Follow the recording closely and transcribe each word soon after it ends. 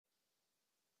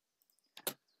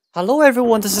Hello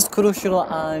everyone, this is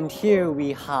Kuroshiro, and here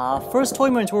we have First Toy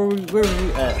Merchant. We're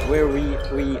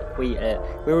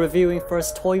reviewing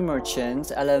First Toy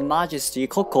Merchant, LL Majesty,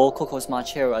 Coco's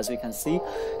match hero. As we can see,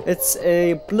 it's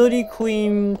a Bloody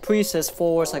Queen, Priestess,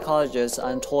 Forward Psychologist,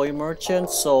 and Toy Merchant.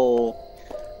 So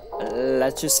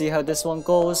let's just see how this one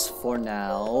goes for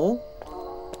now.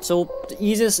 So the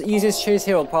easiest chase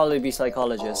here will probably be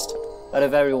Psychologist. Out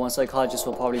of everyone, Psychologist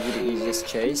will probably be the easiest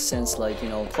chase, since, like, you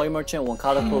know, Toy Merchant, 1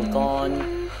 Catapult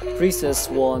gone, Priestess,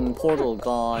 1 Portal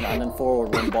gone, and then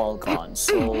Forward, 1 Ball gone.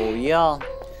 So yeah,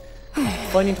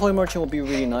 finding Toy Merchant will be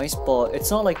really nice, but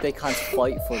it's not like they can't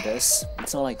fight for this.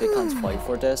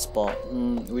 But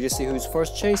we just see who's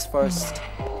first chase first.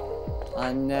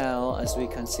 And now, as we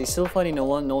can see, still finding no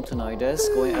one, no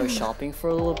tinnitus, going out shopping for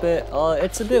a little bit.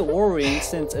 It's a bit worrying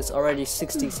since it's already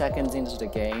 60 seconds into the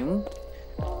game.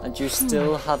 And you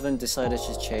still haven't decided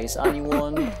to chase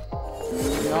anyone.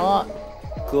 Not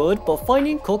good, but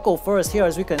finding Coco first here,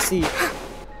 as we can see.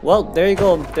 Well, there you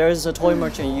go. There's a Toy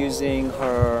Merchant using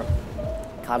her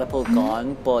Catapult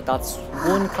gone, but that's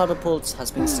 1 Catapult has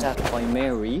been stepped by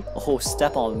Mary. Oh,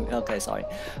 step on. Okay, sorry.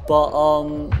 But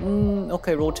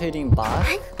okay, rotating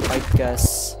back. I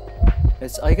guess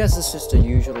it's just the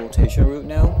usual rotation route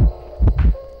now.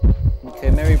 Okay,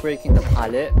 Mary breaking the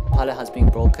pallet. Pallet has been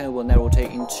broken. We'll now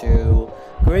rotate into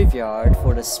Graveyard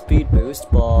for the speed boost.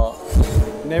 But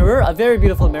Mirror, a very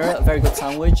beautiful mirror, a very good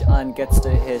sandwich, and gets the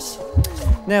hit.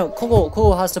 Now,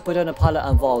 Coco has to put down a pallet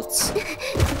and vaults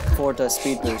for the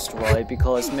speed boost, right?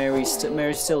 Because Mary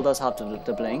still does have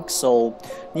the blink, so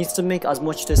needs to make as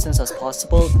much distance as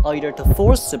possible, either to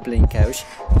force the blink out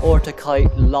or to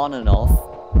kite long enough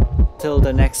till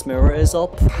the next mirror is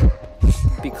up.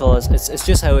 Because it's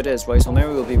just how it is, right? So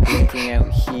Mary will be blinking out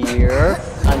here,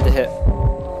 and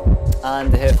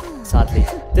the hit, sadly.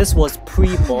 This was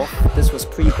pre-buff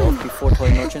before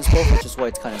Toy Merchant's buff, which is why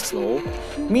it's kind of slow.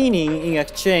 Meaning, in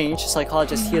exchange,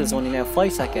 Psychologist heals only now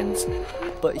 5 seconds.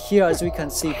 But here, as we can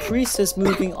see, Priestess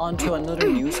moving on to another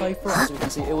new cipher. As we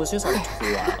can see, it was just at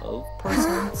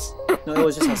 12%. No, it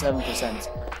was just at 7%.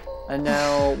 And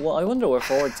now, well, I wonder where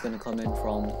Forward's gonna come in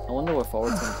from.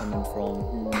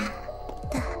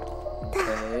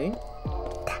 Okay.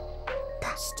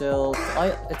 Still,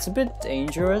 it's a bit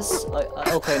dangerous.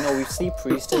 Okay, no, we see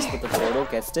Priestess with the portal,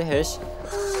 gets the hit,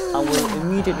 and we'll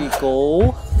immediately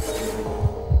go.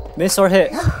 Miss or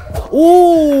hit?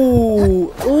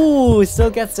 Ooh, still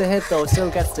gets the hit though. Still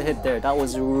gets the hit there. That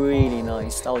was really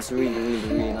nice. That was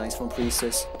really nice from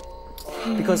Priestess.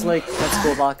 Because, like, let's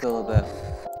go back a little bit.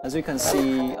 As we can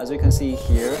see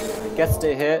here, gets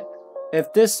the hit.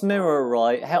 If this mirror,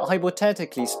 right,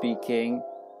 hypothetically speaking,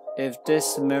 if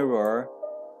this mirror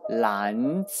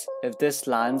lands,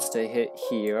 the hit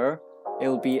here, it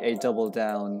will be a double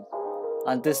down.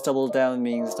 And this double down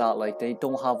means that, like, they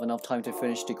don't have enough time to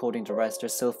finish decoding the rest.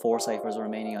 There's still 4 ciphers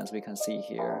remaining, as we can see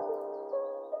here.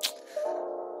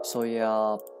 So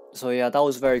yeah, that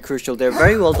was very crucial there.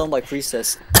 Very well done by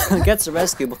Priestess. Gets the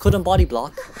rescue, but couldn't body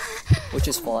block, which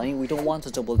is fine. We don't want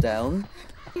to double down.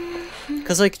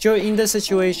 Because, like, in this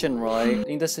situation, right?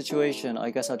 In this situation,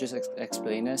 I guess I'll just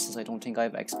explain this, since I don't think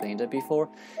I've explained it before.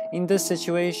 In this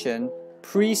situation,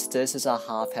 Priestess is at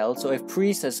half health, so if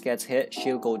Priestess gets hit,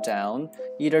 she'll go down.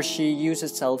 Either she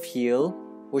uses self-heal,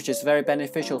 which is very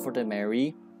beneficial for the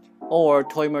Mary, or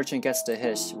Toy Merchant gets the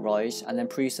hit, right? And then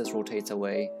Priestess rotates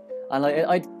away. And,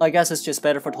 like, I guess it's just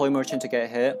better for Toy Merchant to get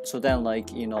hit, so then,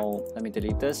 like, you know, let me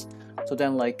delete this. So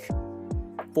then, like,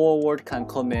 Forward can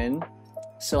come in,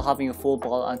 still having a full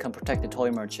ball, and can protect the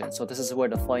Toy Merchant. So this is where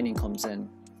the fighting comes in.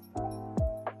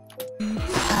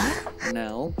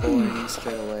 Now, going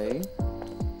straight away.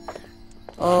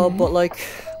 But, like,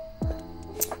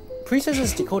 Priestess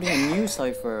is decoding a new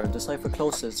cipher, the cipher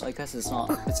closest. I guess it's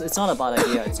not a bad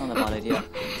idea.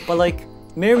 But, like,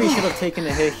 Mary should have taken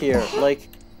a hit here. Like,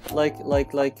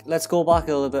 let's go back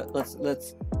a little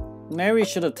bit. Mary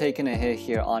should have taken a hit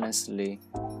here, honestly.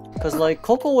 Because, like,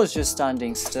 Coco was just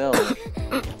standing still.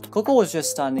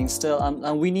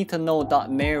 And we need to know that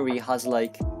Mary has,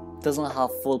 like, doesn't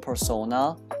have full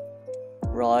persona,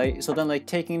 right? So then, like,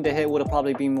 taking the hit would have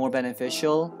probably been more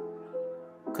beneficial.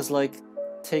 Because, like,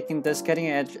 getting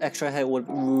an extra hit would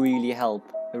really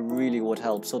help. It really would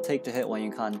help. So take the hit when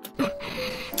you can.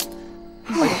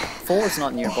 Forward's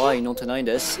not nearby, no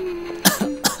tinnitus.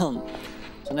 So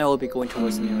now we'll be going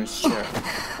towards the nearest chair.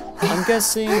 I'm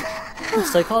guessing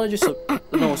Psychologist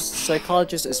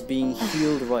is being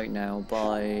healed right now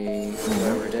by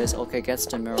whoever it is. Okay, gets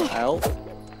the mirror out.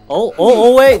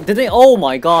 Oh wait, did they? Oh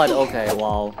my god, okay,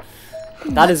 wow.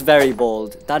 That is very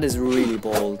bold. That is really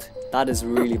bold. That is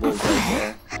really bold right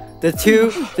there.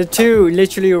 The two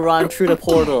literally ran through the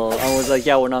portal and was like,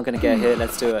 yeah, we're not gonna get hit,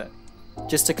 let's do it.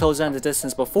 Just to close down the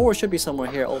distance, but forward should be somewhere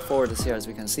here. Oh, forward is here, as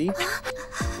we can see.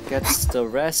 Gets the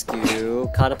rescue,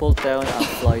 catapult down and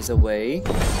flies away.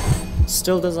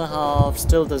 Still does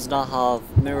not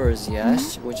have mirrors yet,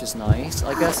 which is nice,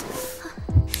 I guess.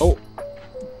 Oh,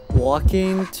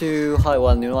 walking to high.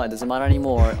 Well, you know what? It doesn't matter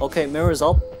anymore. Okay, mirrors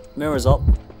up, mirrors up,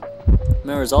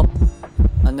 mirrors up.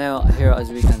 And now here, as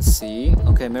we can see,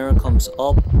 okay, mirror comes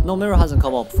up. No, mirror hasn't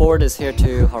come up. Forward is here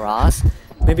to harass.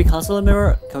 Maybe cancel a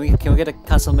mirror. Can we get a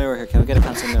cancel mirror here? Can we get a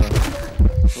cancel mirror?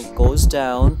 So it goes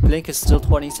down. Blink is still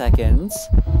 20 seconds.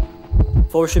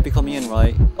 Forward should be coming in,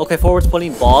 right? Okay, forward's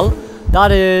pulling ball.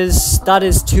 That is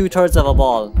 2/3 of a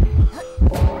ball.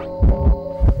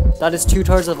 That is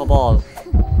 2/3 of a ball.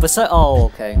 Oh,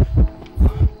 okay.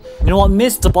 You know what?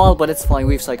 Missed the ball, but it's fine.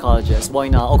 We've psychologists. Why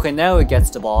not? Okay, now it gets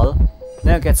the ball.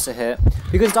 Now it gets to hit.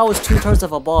 Because that was 2/3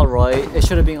 of a ball, right? It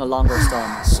should have been a longer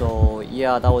stun. So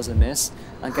yeah, that was a miss.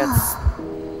 And gets.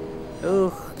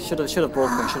 Ugh, should have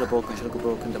broken the catapult.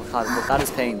 That is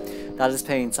pain. That is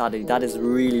pain, sadly. That is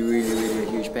really a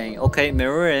huge pain. Okay,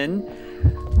 mirror in.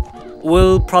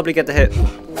 We'll probably get the hit.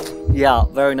 Yeah,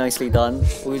 very nicely done.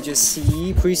 We just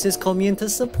see Priestess coming in to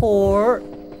support.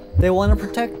 They want to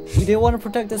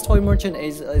protect this toy merchant.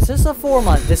 Is this a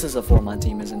 4-man? This is a 4-man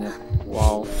team, isn't it?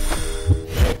 Wow.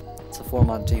 It's a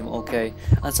 4-man team, okay.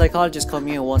 And psychologist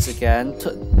coming in once again.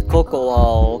 Coco,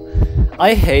 wow.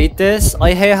 I hate this.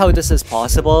 I hate how this is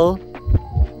possible.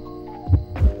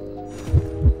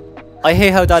 I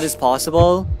hate how that is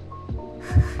possible.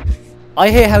 I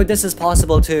hate how this is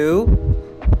possible too.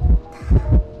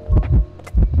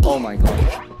 Oh my god.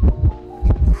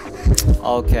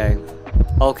 Okay.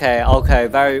 Okay.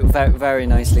 Very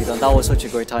nicely done. That was such a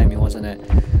great timing, wasn't it?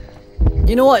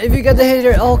 You know what? If you get the hit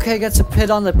here, okay, gets a pit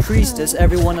on the priestess.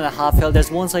 Every 1.5 health.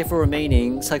 There's one cipher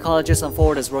remaining. Psychologist on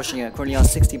forward is rushing it. Currently on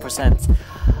 60%.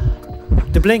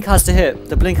 The blink has to hit.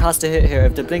 The blink has to hit here.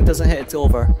 If the blink doesn't hit, it's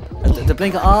over. The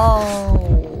blink.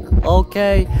 Oh.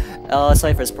 Okay.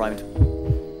 Cypher's primed.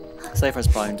 Cypher's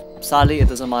primed. Sadly, it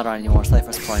doesn't matter anymore.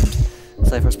 Cypher's primed.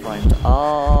 Cypher's primed.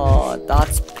 Oh,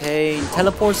 that's pain.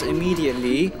 Teleports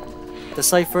immediately. The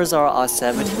ciphers are at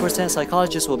 70%.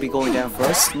 Psychologist will be going down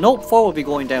first. Nope, 4 will be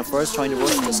going down first, trying to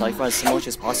rush the cipher as much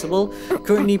as possible.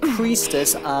 Currently,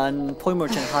 Priestess and Toy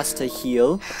Merchant has to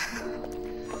heal.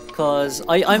 Cause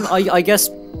I guess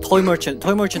Toy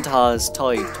Merchant has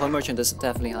Tide. Toy Merchant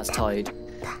definitely has Tide.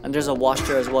 And there's a watch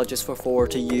there as well, just for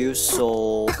forward to use.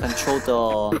 So control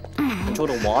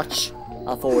the watch.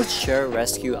 And forward share,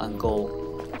 rescue, and go.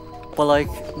 But like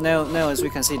now as we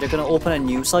can see, they're gonna open a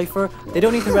new cipher. They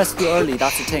don't need to rescue early.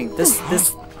 That's the thing. This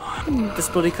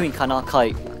bloody queen cannot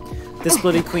kite. This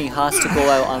bloody queen has to go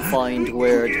out and find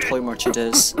where the toy merchant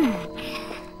is.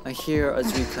 And here,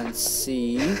 as we can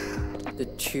see, the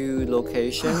 2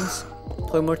 locations.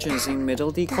 Toy merchant is in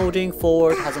middle decoding.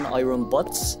 Forward has an iron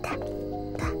butt.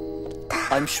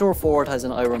 I'm sure forward has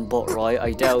an iron butt, right?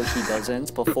 I doubt he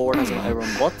doesn't, but forward has an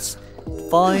iron butt.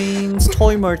 Finds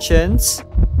toy merchants.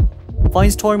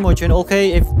 Finds toy merchant.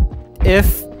 Okay,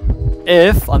 if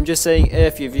I'm just saying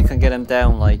if you can get him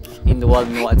down, like in the world,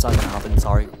 you know what, it's not gonna happen.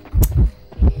 Sorry.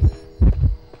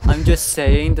 I'm just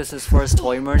saying this is first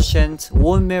toy merchant.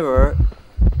 1 mirror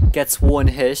gets 1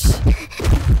 hit,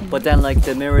 but then like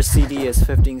the mirror CD is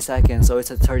 15 seconds, so it's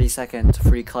a 30-second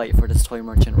free kite for this toy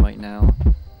merchant right now.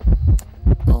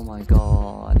 Oh my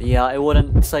god. Yeah, it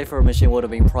wouldn't. Cipher machine would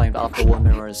have been primed after 1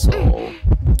 mirror, so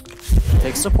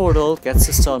takes the portal, gets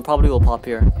the stun, probably will pop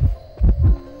here.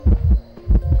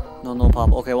 No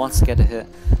pop. Okay, wants to get a hit.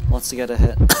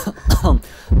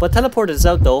 But teleport is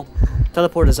out though.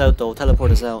 Teleport is out.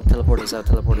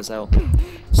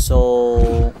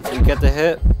 So you get the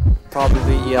hit.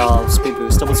 Probably, yeah, speed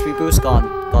boost. Double speed boost, gone.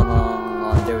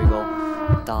 There we go.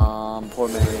 Damn, poor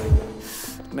Mary.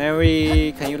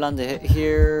 Mary, can you land the hit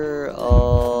here?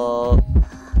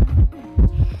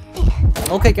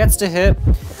 Okay, gets the hit.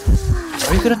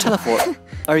 Are you gonna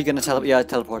teleport? Yeah,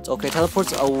 teleports. Okay,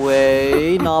 teleports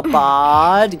away. Not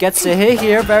bad. Gets the hit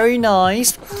here. Very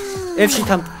nice. If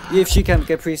she can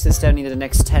get Priestess down in the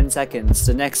next 10 seconds,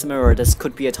 the next mirror, this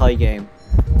could be a tie game.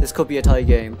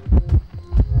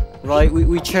 Right,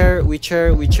 we chair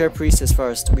Priestess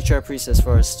first.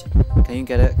 Can you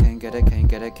get it?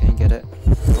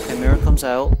 Okay, mirror comes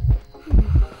out.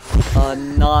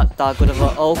 Not that good of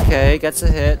a. Okay, gets a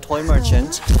hit. Toy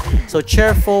merchant. So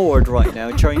chair forward right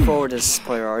now. Chairing forward is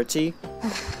priority.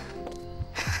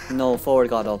 No, forward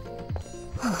got up.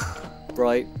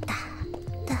 Right.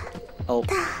 Oh.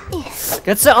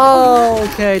 Gets it. Oh,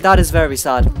 okay. That is very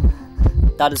sad.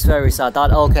 That is very sad.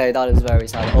 Okay, that is very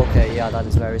sad. Okay, yeah, that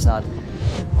is very sad.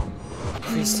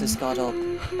 Priestess got up.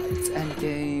 It's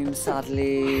endgame,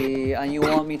 sadly. And you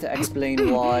want me to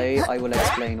explain why? I will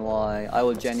explain why. I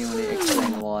will genuinely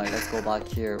explain why. Let's go back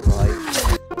here,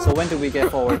 right? So when do we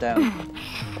get forward down?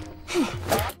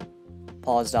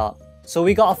 Pause that. So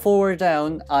we got a forward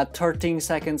down at 13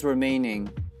 seconds remaining.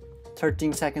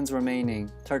 13 seconds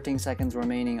remaining. 13 seconds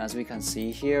remaining, as we can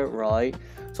see here, right?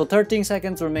 So 13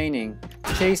 seconds remaining.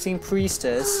 Chasing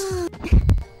Priestess.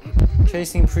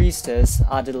 Chasing Priestess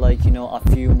added, like, you know, a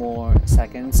few more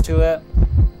seconds to it.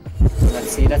 So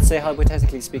let's see. Let's say,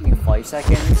 hypothetically speaking, 5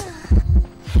 seconds.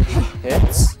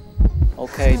 Hits.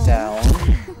 Okay, down.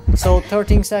 So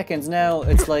 13 seconds. Now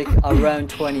it's like around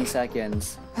 20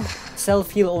 seconds.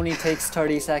 Self-heal only takes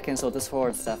 30 seconds, so this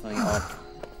forward's definitely up.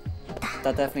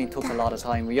 That definitely took a lot of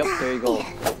time. Yep, there you go.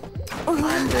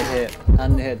 And the hit.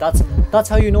 And the hit. That's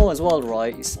how you know as well,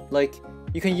 right? It's like,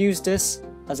 you can use this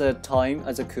as a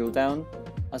cooldown.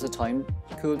 As a time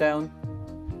cooldown.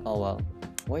 Oh well.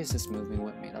 Why is this moving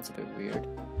with me? That's a bit weird.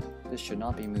 This should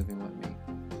not be moving with me.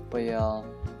 But yeah,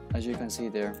 as you can see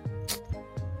there.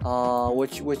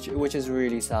 Which is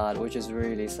really sad. Which is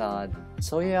really sad.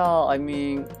 So yeah, I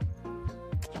mean,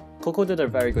 Coco did a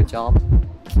very good job.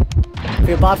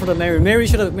 Feel bad for the Mary. Mary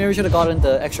should have gotten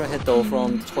the extra hit though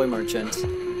from the toy merchant,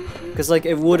 because like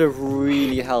it would have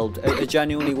really helped. It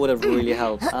genuinely would have really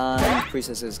helped. And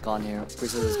Priestess is gone here.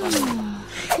 Priestess is gone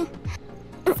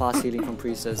here. Fast healing from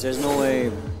Priestess. There's no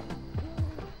way.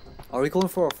 Are we going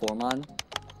for a 4-man?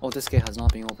 Oh, this gate has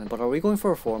not been opened. But are we going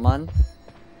for a 4-man?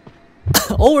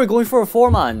 Oh, we're going for a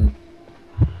 4-man.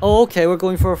 Oh, okay, we're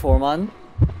going for a 4-man.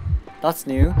 That's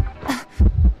new.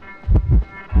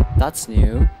 That's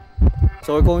new.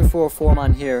 So we're going for a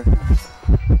 4-man here.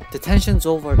 The tension's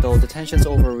over though. The tension's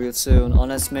over real soon.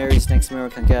 Unless Mary's next mirror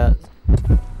can get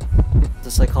the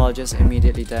psychologist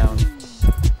immediately down.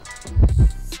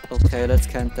 Okay, let's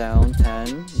count down.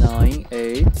 10, 9,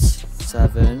 8,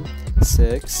 7,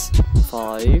 6,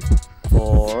 5,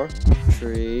 4,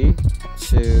 3,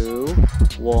 2,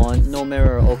 1. No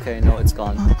mirror. Okay, no, it's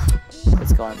gone.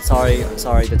 It's gone. Sorry,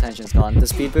 the tension's gone. The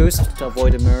speed boost to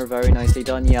avoid a mirror, very nicely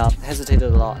done. Yeah,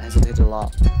 hesitated a lot, hesitated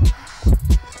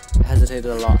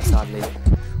a lot, sadly.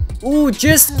 Ooh,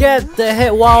 just get the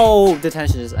hit. Wow, the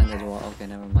tension just ended. Well, okay,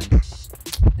 never mind.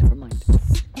 Never mind.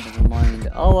 Never mind.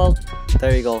 Oh well,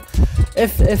 there you go.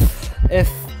 If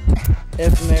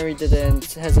Mary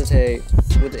didn't hesitate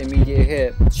with the immediate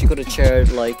hit, she could have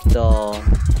chaired like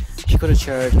she could have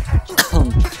chaired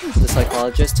the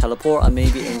psychologist, teleport, and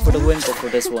maybe aim for the win. But for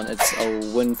this one, it's a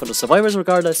win for the survivors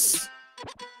regardless.